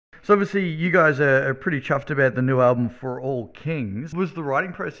So obviously you guys are pretty chuffed about the new album For All Kings. Was the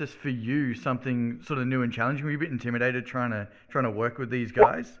writing process for you something sort of new and challenging? Were you a bit intimidated trying to work with these Well,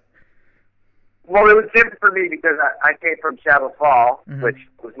 guys? well, it was different for me because I came from Shadow Fall, Mm-hmm. which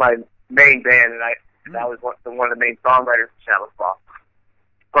was my main band, and Mm. that was one of the main songwriters of Shadow Fall.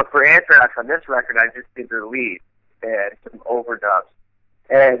 But for Anthrax on this record, I just did the lead and some overdubs.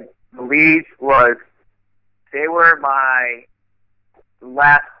 And the leads they were my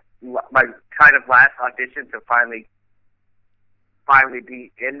kind of last audition to finally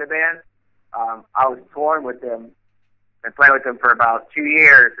be in the band. I was touring with them and playing with them for about 2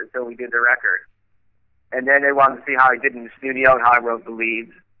 years until we did the record. And then they wanted to see how I did in the studio and how I wrote the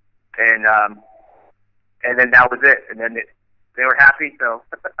leads. And then that was it. And then they were happy, so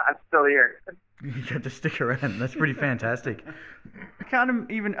I'm still here. You got to stick around. That's pretty fantastic. I can't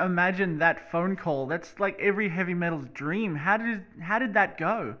even imagine that phone call. That's like every heavy metal's dream. How did that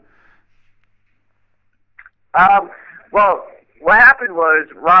go? Well, what happened was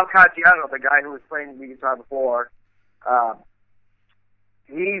Rob Cacciano, the guy who was playing the guitar before,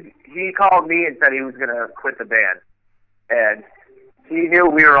 he called me and said he was going to quit the band. And he knew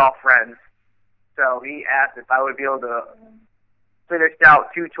we were all friends. So he asked if I would be able to finish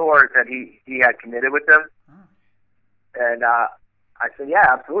out 2 tours that he had committed with them. And I said, yeah,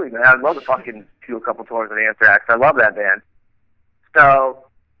 absolutely, man. I'd love to fucking do a couple tours with Anthrax. I love that band. So,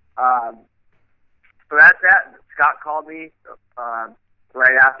 so that's that. Scott called me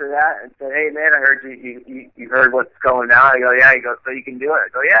right after that and said, hey, man, I heard you heard what's going on. I go, yeah. He goes, so you can do it? I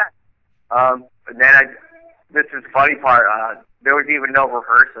go, yeah. And then this is the funny part. There was even no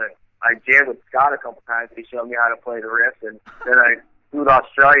rehearsing. I jammed with Scott a couple times. He showed me how to play the riffs, and then I flew to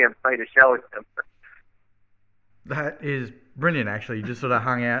Australia and played a show with him. That is brilliant, actually. You just sort of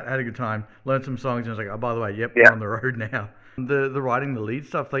hung out, had a good time, learned some songs, and was like, oh, by the way, yep, Yeah. we're on the road now. The writing, the lead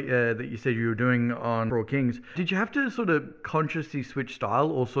stuff that you said you were doing on For All Kings, did you have to sort of consciously switch style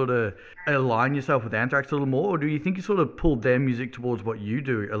or sort of align yourself with Anthrax a little more, or do you think you sort of pulled their music towards what you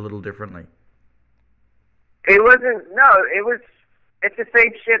do a little differently? It's the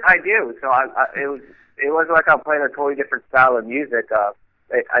same shit I do. So it wasn't like I'm playing a totally different style of music.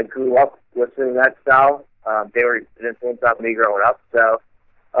 I grew up listening to that style. They were an influence on me growing up. So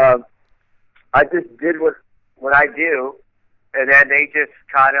I just did what I do, and then they just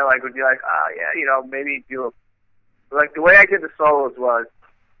kind of like would be like, oh yeah, maybe do like the way I did the solos was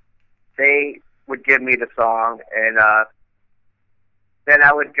they would give me the song, and then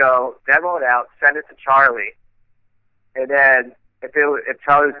I would go demo it out, send it to Charlie, and then if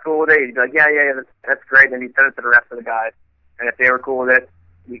Charlie was cool with it, he'd be like, yeah, that's great. And then he'd send it to the rest of the guys, and if they were cool with it,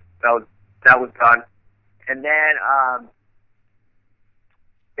 that was done. And then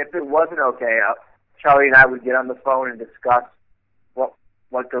if it wasn't okay, Charlie and I would get on the phone and discuss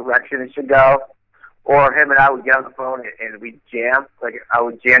what direction it should go, or him and I would get on the phone and we'd jam. Like I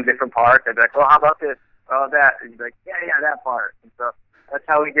would jam different parts. I'd be like, well, how about this? Oh, that. And he'd be like, yeah, that part. And so that's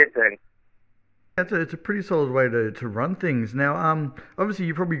how we did things. It's a pretty solid way to run things. Now, obviously,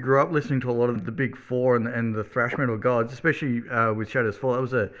 you probably grew up listening to a lot of the big four and the thrash metal gods, especially with Shadows Fall. That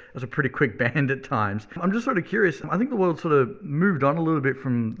was a pretty quick band at times. I'm just sort of curious. I think the world sort of moved on a little bit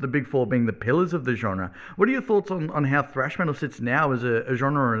from the big four being the pillars of the genre. What are your thoughts on how thrash metal sits now as a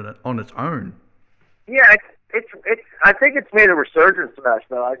genre on its own? Yeah, it's. I think it's made a resurgence thrash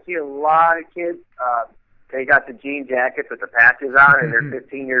metal. I see a lot of kids. They got the jean jackets with the patches on, and they're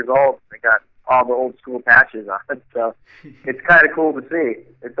 15 years old. They got all the old school patches on. So it's kind of cool to see.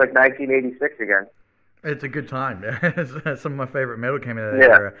 It's like 1986 again. It's a good time. Some of my favorite metal came out of that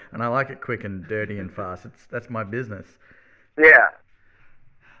era, and I like it quick and dirty and fast. That's my business. Yeah.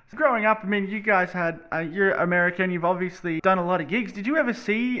 Growing up, I mean, you guys had, you're American, you've obviously done a lot of gigs. Did you ever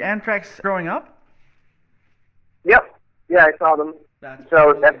see Anthrax growing up? Yep. Yeah, I saw them. That's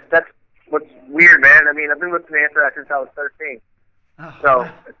what's weird, man. I mean, I've been listening to Anthrax since I was 13. Oh, so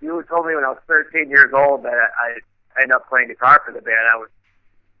wow. if you had told me when I was 13 years old that I ended up playing guitar for the band, I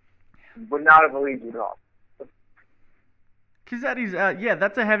would not have believed you at all. Because that is,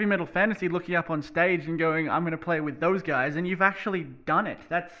 that's a heavy metal fantasy, looking up on stage and going, I'm going to play with those guys, and you've actually done it.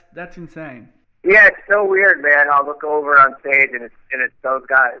 That's insane. Yeah, it's so weird, man. I'll look over on stage and it's those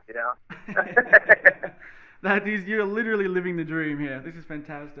guys, you know. That is, you're literally living the dream here. This is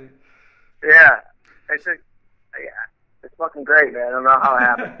fantastic. Yeah, it's fucking great, man. I don't know how it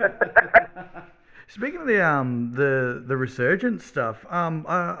happened. Speaking of the resurgence stuff,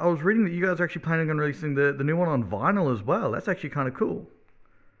 I was reading that you guys are actually planning on releasing the new one on vinyl as well. That's actually kind of cool.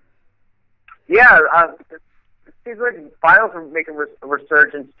 Yeah, it seems like vinyls are making a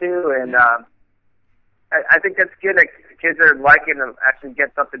resurgence too, and I think that's good. It kids are liking to actually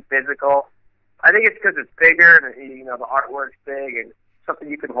get something physical. I think it's because it's bigger, and you know the artwork's big, and something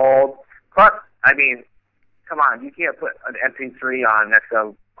you can hold. Plus, I mean, come on, you can't put an MP3 on next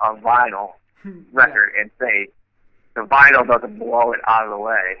to a vinyl record and say the vinyl doesn't blow it out of the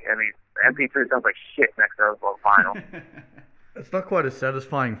way. I mean, MP3 sounds like shit next to a vinyl. It's not quite as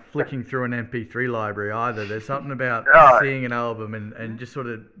satisfying flicking through an MP3 library either. There's something about seeing an album and just sort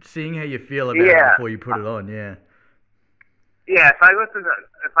of seeing how you feel about it before you put it on. Yeah. Yeah, if I listen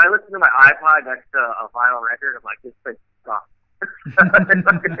to my iPod next to a vinyl record, I'm like, this thing sucks.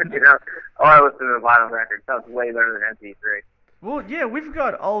 You know, or I listen to a vinyl record. It sounds way better than MP3. Well, yeah, we've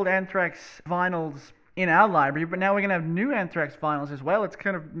got old Anthrax vinyls in our library, but now we're gonna have new Anthrax vinyls as well. It's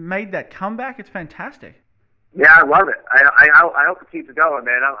kind of made that comeback. It's fantastic. Yeah, I love it. I hope it keeps going,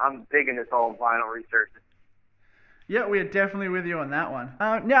 man. I'm digging this whole vinyl research. Yeah, we are definitely with you on that one.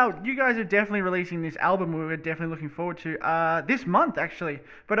 Now, you guys are definitely releasing this album we're definitely looking forward to this month, actually.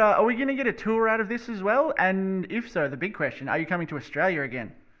 But are we going to get a tour out of this as well? And if so, the big question, are you coming to Australia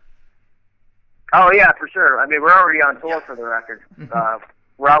again? Oh, yeah, for sure. I mean, we're already on tour for the record.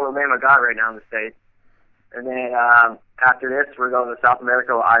 We're out with Man of God right now in the States. And then after this, we're going to South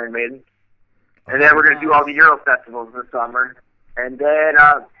America with Iron Maiden. And then we're going to do all the Euro festivals this summer. And then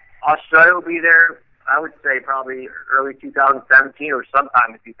Australia will be there, I would say, probably early 2017 or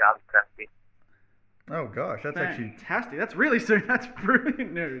sometime in 2017. Oh, gosh, that's actually fantastic. That's really soon. That's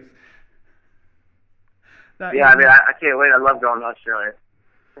brilliant news. I mean, I can't wait. I love going to Australia.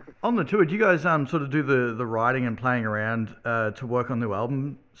 On the tour, do you guys sort of do the writing and playing around to work on the new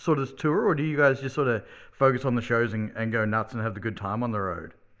album sort of tour, or do you guys just sort of focus on the shows and go nuts and have the good time on the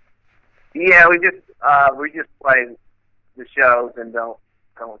road? Yeah, we just play the shows and don't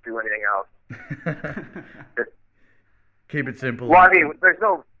do anything else. Keep it simple. Well, I mean, there's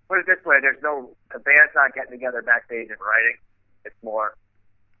no, put it this way, the band's not getting together backstage and writing. It's more,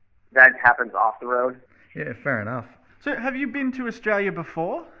 that happens off the road. Yeah, fair enough. So, have you been to Australia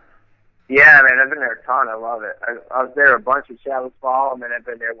before? Yeah, man, I've been there a ton. I love it. I was there a bunch with Shadows Fall, and then I've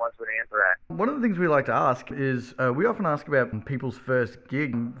been there once with Anthrax. One of the things we like to ask is, we often ask about people's first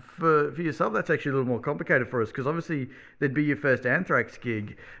gig. For yourself, that's actually a little more complicated for us, because obviously there'd be your first Anthrax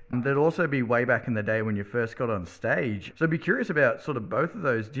gig, and there'd also be way back in the day when you first got on stage. So I'd be curious about sort of both of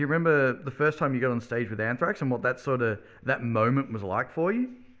those. Do you remember the first time you got on stage with Anthrax and what that moment was like for you?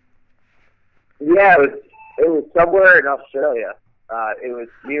 Yeah, it was somewhere in Australia.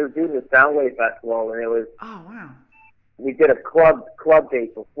 We were doing the Soundwave Festival, and it was. Oh wow! We did a club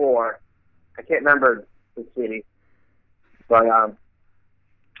date before. I can't remember the city, but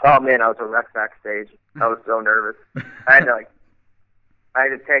oh man, I was a wreck backstage. I was so nervous. I had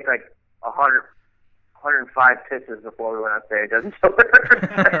to take like 105 pisses before we went on stage. I was so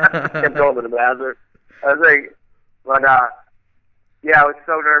nervous. Kept going to the bathroom. I was like, but yeah, I was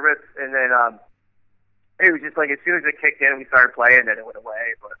so nervous, and then it was just like as soon as it kicked in, we started playing, and it went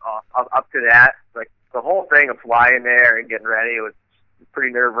away. But up to that, like the whole thing of flying there and getting ready, it was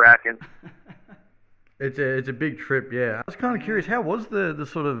pretty nerve-wracking. It's a big trip, yeah. I was kind of curious, how was the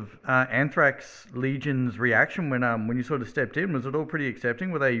sort of Anthrax Legion's reaction when you sort of stepped in? Was it all pretty accepting?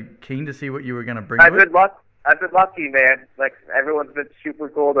 Were they keen to see what you were going to bring? I've been lucky, man. Like everyone's been super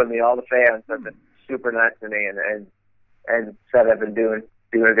cool to me. All the fans have been super nice to me, and said I've been doing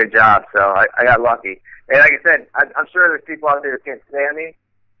a good job. So I got lucky. And like I said, I'm sure there's people out there who can't stand me,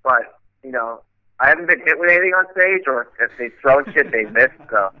 but you know, I haven't been hit with anything on stage, or if they throw shit, they miss.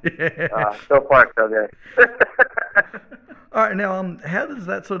 So so far so good. All right, now how does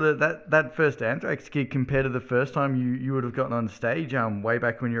that sort of that first Anthrax gig compare to the first time you would have gotten on stage way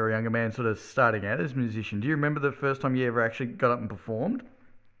back when you were a younger man, sort of starting out as a musician? Do you remember the first time you ever actually got up and performed?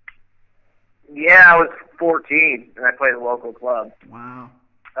 Yeah, I was 14 and I played a local club. Wow.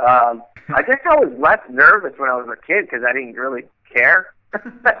 I guess I was less nervous when I was a kid because I didn't really care.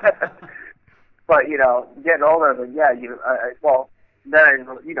 But you know, getting older, like then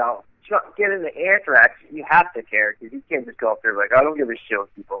you know, get into Anthrax, you have to care because you can't just go up there like, I don't give a shit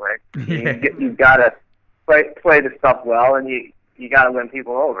what people think. Yeah. You've got to play the stuff well, and you got to win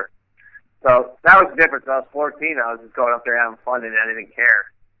people over. So that was the difference. When I was 14, I was just going up there having fun, and I didn't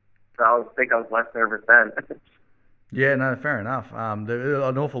care. So I think I was less nervous then. Yeah, no, fair enough. There's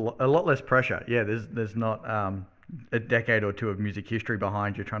a lot less pressure. Yeah, there's not a decade or two of music history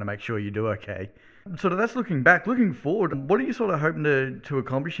behind you trying to make sure you do okay. So that's looking back. Looking forward, what are you sort of hoping to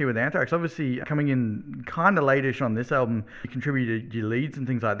accomplish here with Anthrax? Obviously, coming in kind of late-ish on this album, you contributed your leads and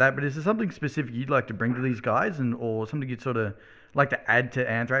things like that, but is there something specific you'd like to bring to these guys, or something you'd sort of like to add to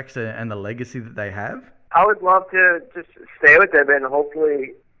Anthrax and the legacy that they have? I would love to just stay with them and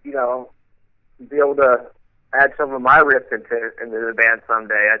hopefully, you know, be able to add some of my riffs into the band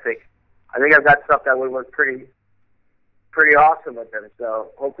someday. I think I've got stuff that would work pretty awesome with them.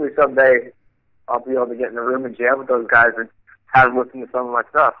 So hopefully someday I'll be able to get in the room and jam with those guys and have them listen to some of my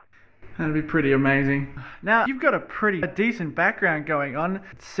stuff. That'd be pretty amazing. Now, you've got a decent background going on,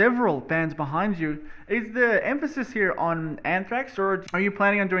 several bands behind you. Is the emphasis here on Anthrax, or are you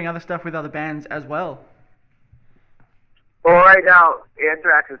planning on doing other stuff with other bands as well? Well, right now,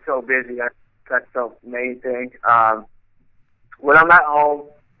 Anthrax is so busy. That's the main thing. When I'm at home,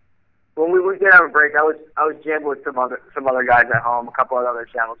 when we did have a break, I was jamming with some other guys at home, a couple of other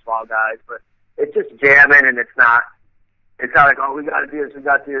Channel Small guys, but it's just jamming, and it's not like, oh, we got to do this, we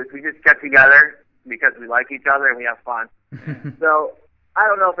got to do this. We just get together because we like each other and we have fun. So I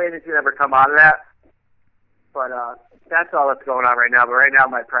don't know if anything can ever come out of that, but that's all that's going on right now. But right now,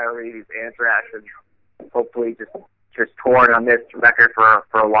 my priority is Anthrax, and hopefully just touring on this record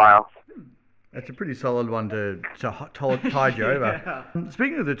for a while. That's a pretty solid one to tide you over. Yeah.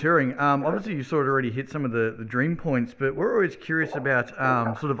 Speaking of the touring, obviously you sort of already hit some of the dream points, but we're always curious about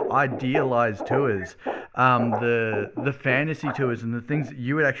sort of idealized tours, the fantasy tours, and the things that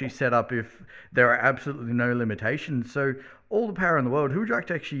you would actually set up if there are absolutely no limitations. So, all the power in the world, who would you like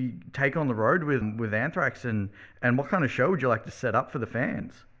to actually take on the road with Anthrax, and what kind of show would you like to set up for the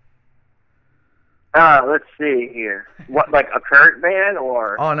fans? Let's see here. What, like a current band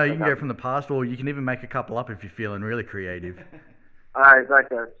or? Oh no, you can go from the past, or you can even make a couple up if you're feeling really creative. It's like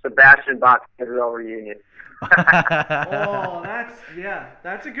a Sebastian Bach Skid Row reunion. Oh,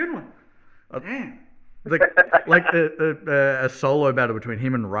 that's a good one. Damn. Like a solo battle between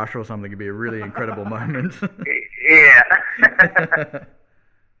him and Rush or something could be a really incredible moment. Yeah.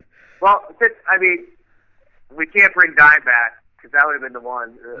 Well, we can't bring Dime back because that would have been the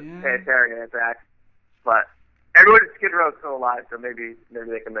one, Pantera and Anthrax. But everyone at Skid Row is still alive, so maybe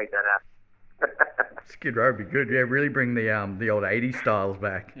they can make that happen. Skid Row would be good. Yeah, really bring the old '80s styles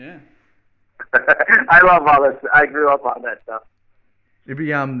back. Yeah. I love all this. I grew up on that stuff. It'd be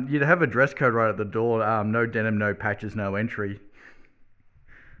you'd have a dress code right at the door. No denim, no patches, no entry.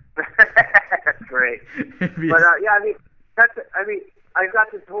 That's great. But I got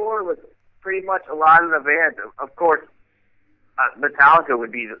to tour with pretty much a lot of the bands. Of course, Metallica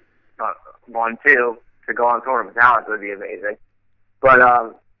would be one too. To go on tour with Metallica would be amazing. But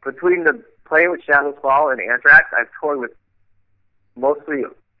between the playing with Shadows Fall and Anthrax, I've toured with mostly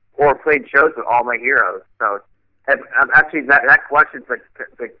or played shows with all my heroes. So actually, that question's like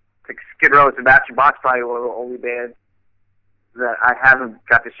Skid Row and Sebastian Bach's probably one of the only bands that I haven't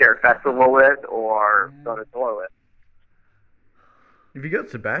got to share a festival with or done a tour with. If you got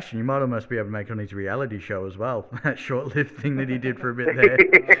Sebastian, you might almost be able to make it on his reality show as well. That short-lived thing that he did for a bit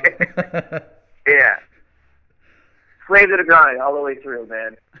there. Yeah. Slave to the grind all the way through,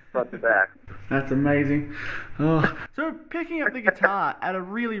 man. Front to back. That's amazing. Oh. So, picking up the guitar at a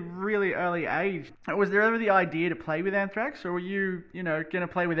really, really early age, was there ever the idea to play with Anthrax, or were you, going to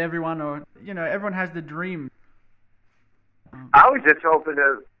play with everyone, or, everyone has the dream? I was just hoping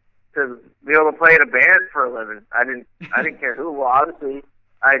to be able to play in a band for a living. I didn't care who. Well, obviously,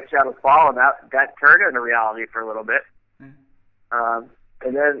 I had Shadows Fall, and that turned into reality for a little bit. And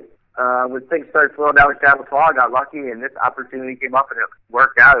then when things started slowing down with Shadows Fall, I got lucky, and this opportunity came up, and it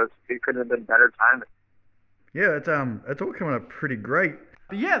worked out. It couldn't have been better timing. Yeah, it's all coming up pretty great.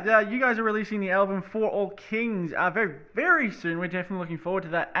 But yeah, you guys are releasing the album For All Kings very, very soon. We're definitely looking forward to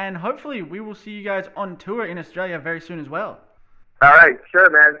that, and hopefully we will see you guys on tour in Australia very soon as well. All right, sure,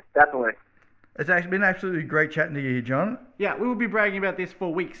 man, definitely. It's actually been absolutely great chatting to you, John. Yeah, we will be bragging about this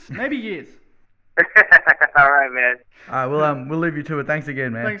for weeks, maybe years. All right, man. All right, we'll leave you to it. Thanks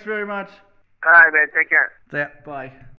again, man. Thanks very much. All right, man. Take care. See ya. Bye.